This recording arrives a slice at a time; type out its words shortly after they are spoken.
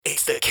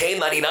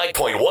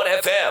K99.1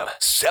 FM,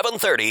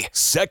 730.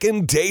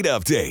 Second date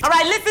update. All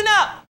right, listen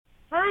up.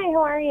 Hi,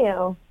 how are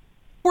you?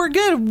 We're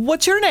good.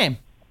 What's your name?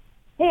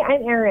 Hey,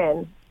 I'm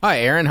Erin. Hi,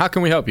 Aaron. How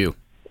can we help you?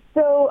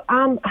 So,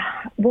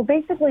 well,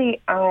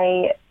 basically,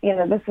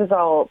 this was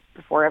all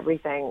before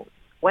everything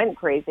went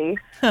crazy.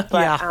 But,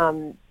 Yeah.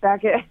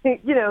 back at, in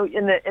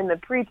the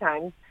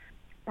pre-times,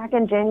 back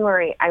in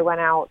January, I went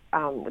out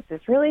with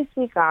this really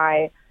sweet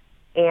guy,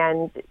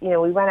 and,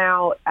 we went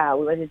out,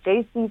 we went to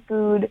J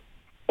Seafood,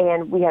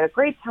 and we had a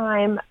great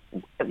time.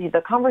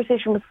 The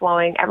conversation was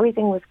flowing.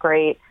 Everything was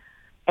great.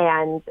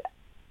 And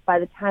by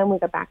the time we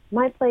got back to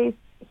my place,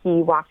 he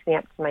walked me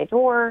up to my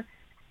door,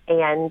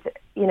 and,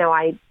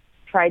 I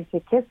tried to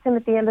kiss him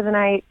at the end of the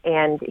night,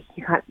 and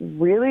he got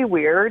really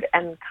weird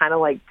and kind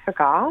of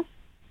took off.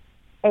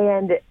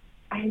 And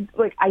I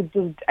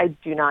do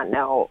not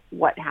know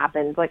what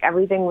happened.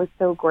 Everything was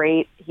so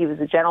great. He was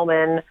a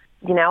gentleman.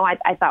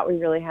 I thought we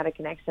really had a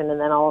connection,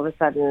 and then all of a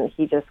sudden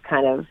he just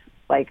kind of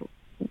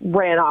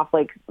ran off,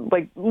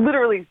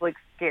 literally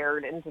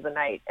scared into the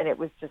night, and it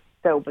was just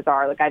so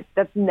bizarre.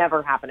 That's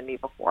never happened to me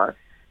before,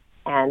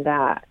 and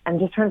I'm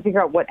just trying to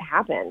figure out what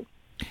happened.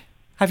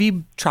 Have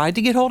you tried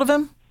to get hold of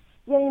him?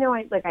 Yeah,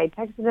 I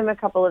texted him a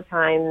couple of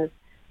times.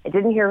 I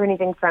didn't hear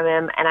anything from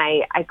him, and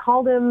I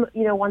called him,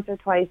 once or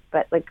twice.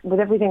 But with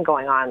everything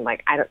going on,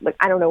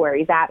 I don't know where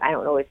he's at. I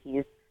don't know if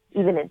he's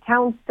even in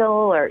town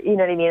still, or you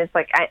know what I mean. It's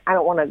I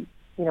don't want to,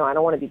 I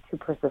don't want to be too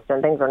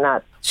persistent. Things are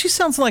nuts. She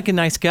sounds like a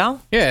nice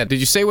gal. Yeah, did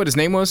you say what his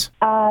name was?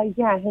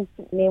 Yeah, his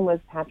name was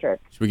Patrick.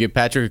 Should we give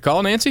Patrick a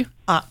call, Nancy?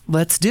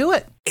 Let's do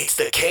it. It's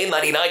the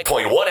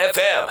K99.1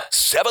 FM,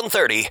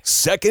 730.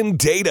 Second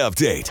date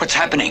update. What's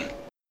happening?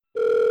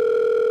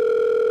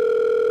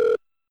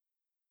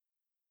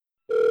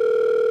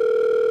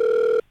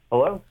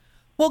 Hello?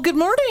 Well, good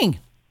morning.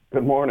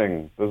 Good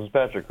morning. This is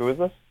Patrick. Who is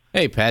this?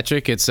 Hey,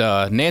 Patrick. It's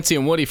Nancy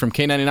and Woody from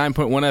K99.1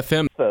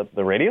 FM.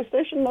 The radio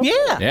station?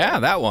 Yeah. Yeah,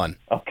 that one.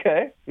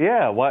 Okay.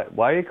 Yeah. Why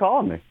are you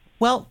calling me?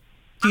 Well,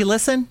 do you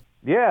listen?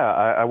 Yeah,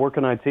 I work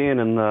in IT,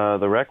 and in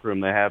the rec room,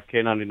 they have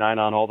K99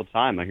 on all the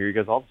time. I hear you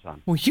guys all the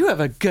time. Well, you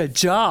have a good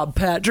job,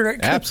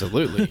 Patrick.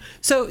 Absolutely.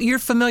 So you're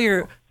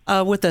familiar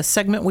with a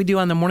segment we do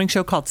on the morning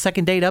show called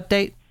Second Date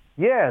Update?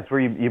 Yeah, it's where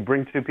you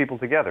bring two people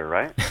together,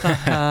 right?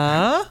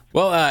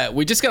 Well,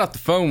 we just got off the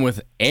phone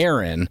with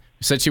Erin,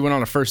 who said she went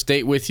on a first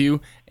date with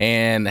you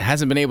and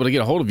hasn't been able to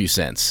get a hold of you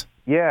since.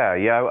 Yeah,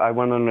 I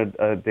went on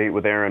a date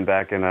with Erin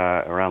back in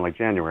around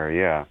January,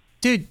 yeah.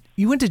 Dude,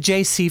 you went to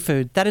J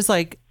Seafood. That is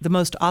the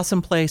most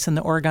awesome place in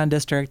the Oregon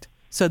District.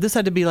 So this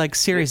had to be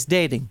serious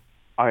dating.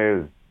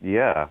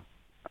 Yeah.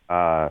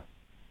 It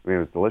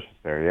was delicious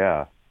there,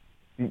 yeah.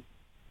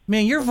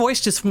 Man, your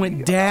voice just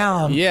went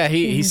down. Yeah,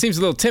 he seems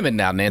a little timid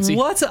now, Nancy.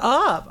 What's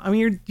up? I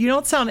mean, you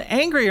don't sound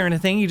angry or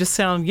anything. You just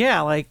sound,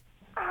 I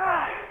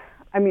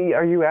mean,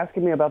 are you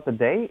asking me about the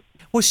date?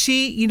 Well,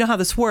 you know how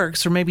this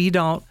works, or maybe you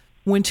don't.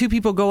 When two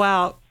people go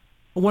out,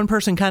 one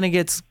person kind of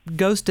gets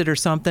ghosted or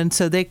something,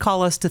 so they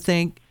call us to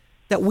think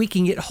that we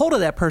can get hold of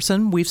that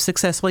person. We've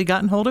successfully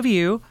gotten hold of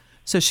you,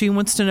 so she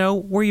wants to know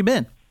where you've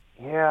been.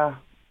 Yeah.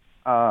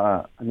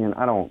 I mean,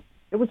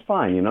 it was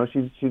fine,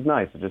 she's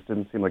nice. It just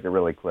didn't seem like it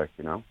really clicked,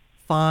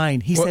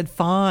 Fine. He said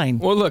fine.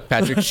 Well, look,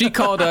 Patrick, she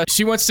called.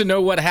 She wants to know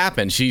what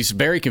happened. She's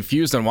very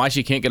confused on why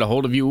she can't get a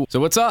hold of you. So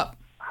what's up?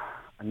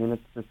 I mean,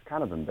 it's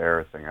kind of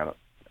embarrassing. Are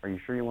you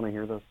sure you want to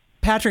hear this?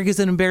 Patrick, is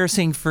it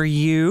embarrassing for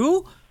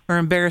you or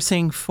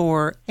embarrassing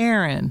for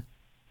Erin?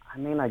 I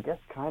mean, I guess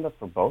kind of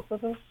for both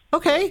of us.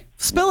 Okay,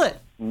 spill it.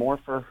 More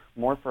for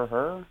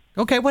her.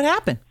 Okay, what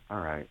happened?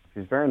 All right.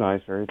 She's very nice,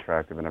 very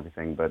attractive and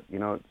everything, but,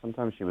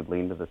 sometimes she would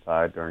lean to the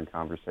side during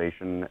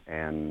conversation,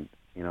 and,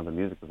 the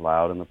music was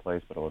loud in the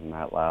place, but it wasn't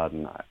that loud,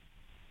 and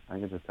I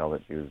could just tell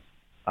that she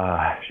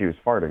was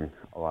farting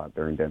a lot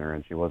during dinner,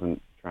 and she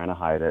wasn't trying to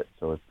hide it,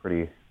 so it was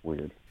pretty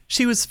weird.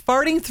 She was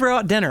farting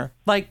throughout dinner,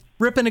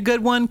 ripping a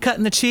good one,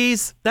 cutting the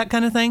cheese, that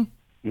kind of thing?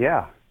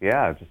 Yeah,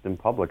 just in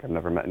public. I've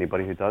never met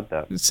anybody who does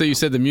that. So you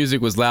said the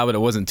music was loud, but it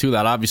wasn't too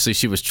loud. Obviously,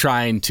 she was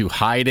trying to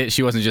hide it.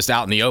 She wasn't just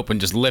out in the open,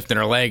 just lifting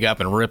her leg up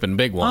and ripping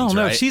big ones, Oh,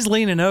 no, right? she's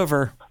leaning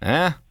over.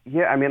 Eh?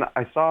 Yeah, I mean,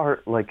 I saw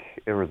her,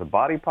 there was a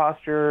body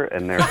posture,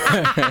 and there,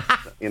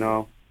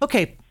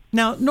 Okay,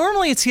 now,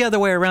 normally it's the other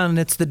way around and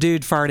it's the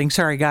dude farting.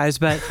 Sorry, guys,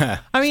 but,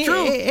 I mean,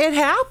 it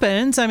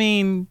happens. I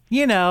mean,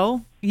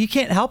 you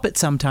can't help it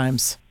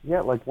sometimes.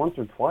 Yeah, once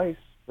or twice.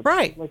 But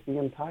Right. This is the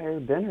entire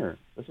dinner.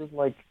 This is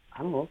I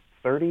don't know,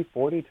 30,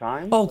 40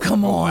 times. Oh,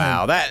 come on.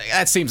 Wow,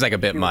 that seems like a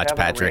bit She was much,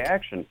 having a Patrick.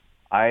 reaction.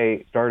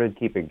 I started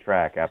keeping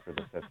track after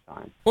the fifth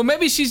time. Well,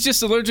 maybe she's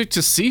just allergic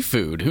to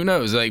seafood. Who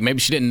knows? Maybe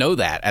she didn't know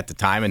that at the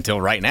time until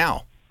right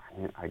now. I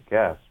mean, I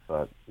guess,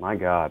 but my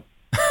God.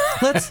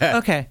 Let's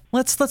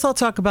all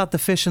talk about the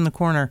fish in the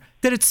corner.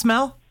 Did it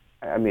smell?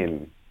 I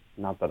mean,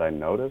 not that I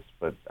noticed,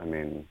 but I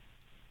mean,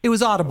 It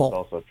was I was audible.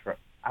 also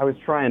I was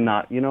trying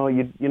not, you know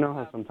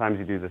how sometimes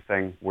you do the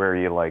thing where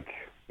you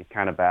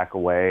kind of back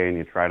away and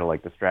you try to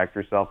distract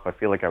yourself. I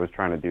feel like I was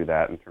trying to do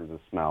that in terms of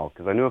smell,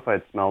 because I knew if I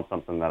had smelled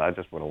something that I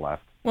just would have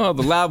left. Well,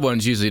 the loud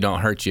ones usually don't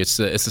hurt you. It's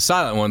the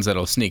silent ones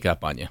that'll sneak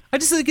up on you. I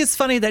just think it's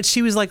funny that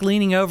she was like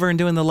leaning over and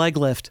doing the leg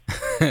lift.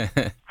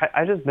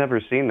 I just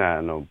never seen that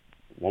in a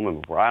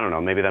woman before. I don't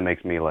know. Maybe that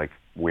makes me like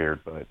weird,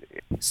 but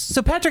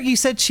So Patrick, you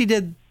said she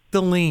did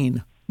the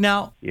lean.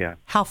 Now, yeah.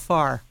 how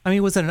far? I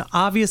mean, was it an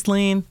obvious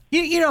lean?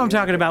 You know what I'm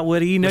talking about,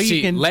 Woody. You know Was you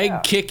she can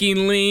leg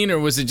kicking lean, or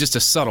was it just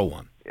a subtle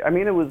one? I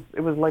mean, it was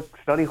like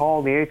study hall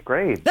in the 8th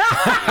grade.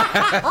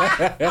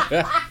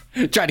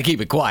 Try to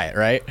keep it quiet,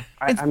 right?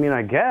 I mean,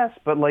 I guess,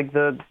 but like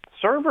the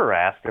server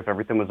asked if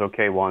everything was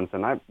okay once,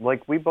 and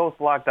we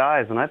both locked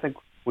eyes, and I think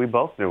we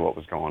both knew what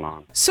was going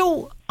on.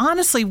 So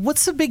honestly,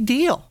 what's the big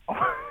deal?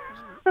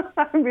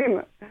 I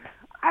mean,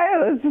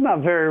 it's not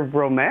very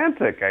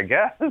romantic, I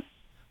guess.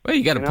 Well,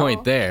 you got a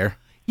point there.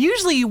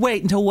 Usually you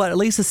wait until what, at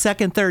least the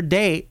second, third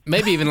date.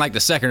 Maybe even like the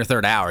second or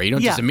third hour. You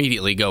don't just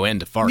immediately go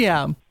into farting.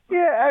 Yeah.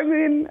 Yeah, I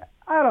mean,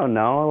 I don't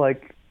know.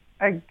 Like,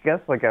 I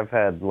guess like I've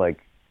had like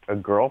a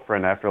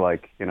girlfriend after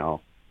like,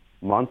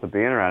 months of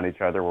being around each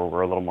other where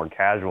we're a little more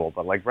casual,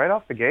 but like right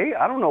off the gate,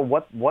 I don't know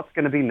what's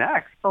going to be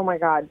next. Oh my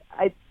God,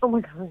 I'm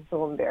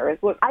so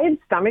embarrassed. Look, I had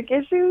stomach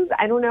issues.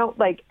 I don't know,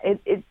 like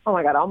oh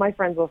my God, all my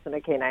friends listen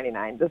to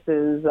K99. This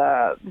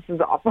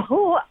is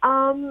awful.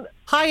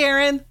 Hi,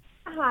 Aaron.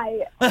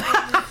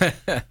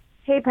 Hi.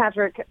 Hey,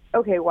 Patrick.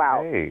 Okay,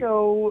 wow. Hey.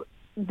 So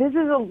this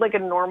is like a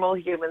normal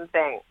human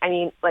thing. I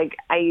mean, like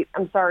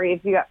I'm sorry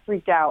if you got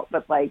freaked out,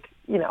 but like,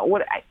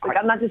 what?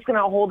 I'm not just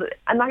gonna hold it.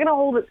 I'm not gonna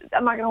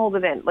hold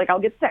it in. Like I'll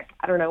get sick.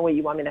 I don't know what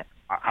you want me to.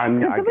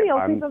 Can somebody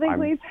else say something,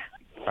 please?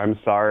 I'm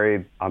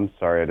sorry. I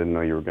didn't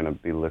know you were going to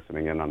be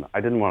listening in on. I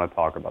didn't want to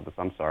talk about this.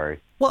 I'm sorry.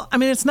 Well, I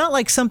mean, it's not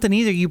like something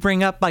either you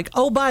bring up like,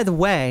 oh, by the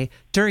way,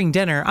 during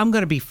dinner, I'm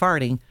going to be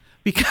farting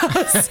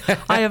because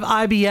I have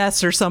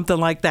IBS or something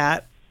like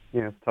that.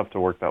 Yeah, it's tough to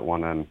work that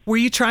one in. Were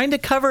you trying to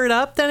cover it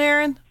up then,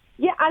 Aaron?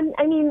 Yeah,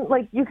 I mean,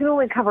 like you can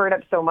only cover it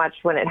up so much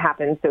when it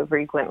happens so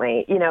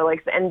frequently, and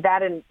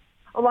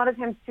a lot of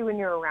times too when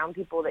you're around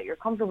people that you're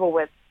comfortable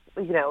with,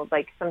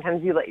 like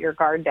sometimes you let your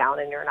guard down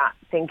and you're not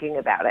thinking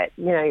about it.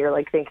 You're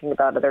like thinking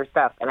about other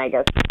stuff, and I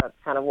guess that's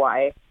kind of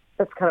why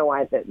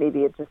that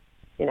maybe it just,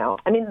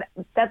 I mean,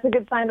 that's a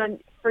good sign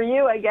for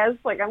you, I guess.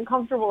 Like I'm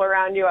comfortable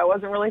around you. I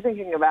wasn't really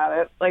thinking about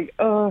it. Like,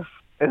 ugh.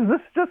 Is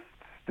this just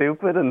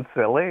stupid and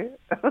silly?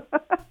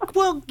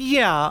 Well,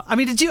 yeah. I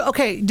mean, did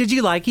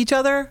you like each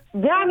other?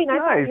 Yeah, I mean, I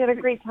thought Nice. we had a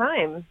great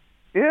time.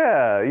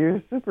 Yeah,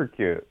 you're super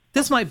cute.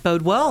 This might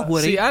bode well,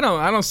 Woody. See, I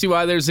don't see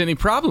why there's any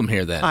problem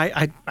here then.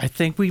 I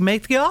think we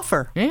make the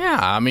offer. Yeah,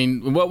 I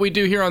mean, what we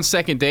do here on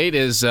Second Date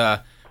is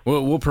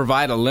we'll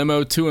provide a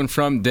limo to and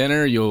from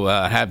dinner. You'll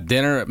have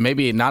dinner,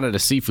 maybe not at a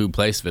seafood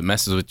place if it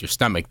messes with your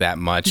stomach that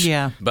much.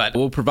 Yeah. But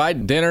we'll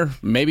provide dinner,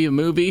 maybe a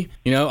movie.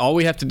 All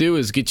we have to do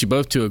is get you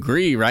both to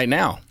agree right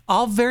now.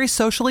 All very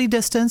socially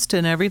distanced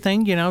and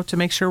everything, to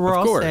make sure we're Of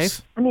all course.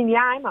 safe. I mean, yeah,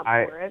 I'm up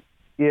for it.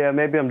 Yeah,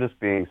 maybe I'm just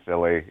being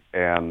silly,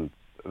 and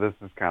this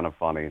is kind of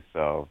funny.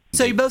 So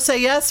So you both say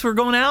yes, we're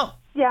going out?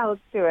 Yeah,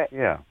 let's do it.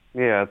 yeah,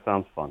 it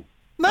sounds fun.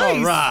 Nice.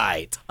 All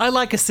right. I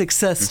like a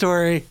success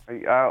story.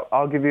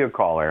 I'll give you a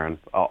call, Aaron,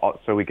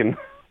 so we can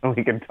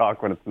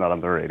talk when it's not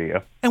on the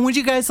radio. And would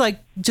you guys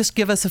just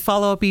give us a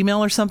follow-up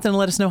email or something and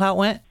let us know how it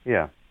went?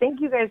 Yeah.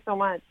 Thank you guys so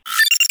much.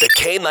 The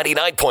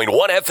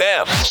K99.1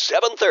 FM,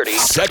 730.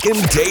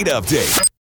 Second date update.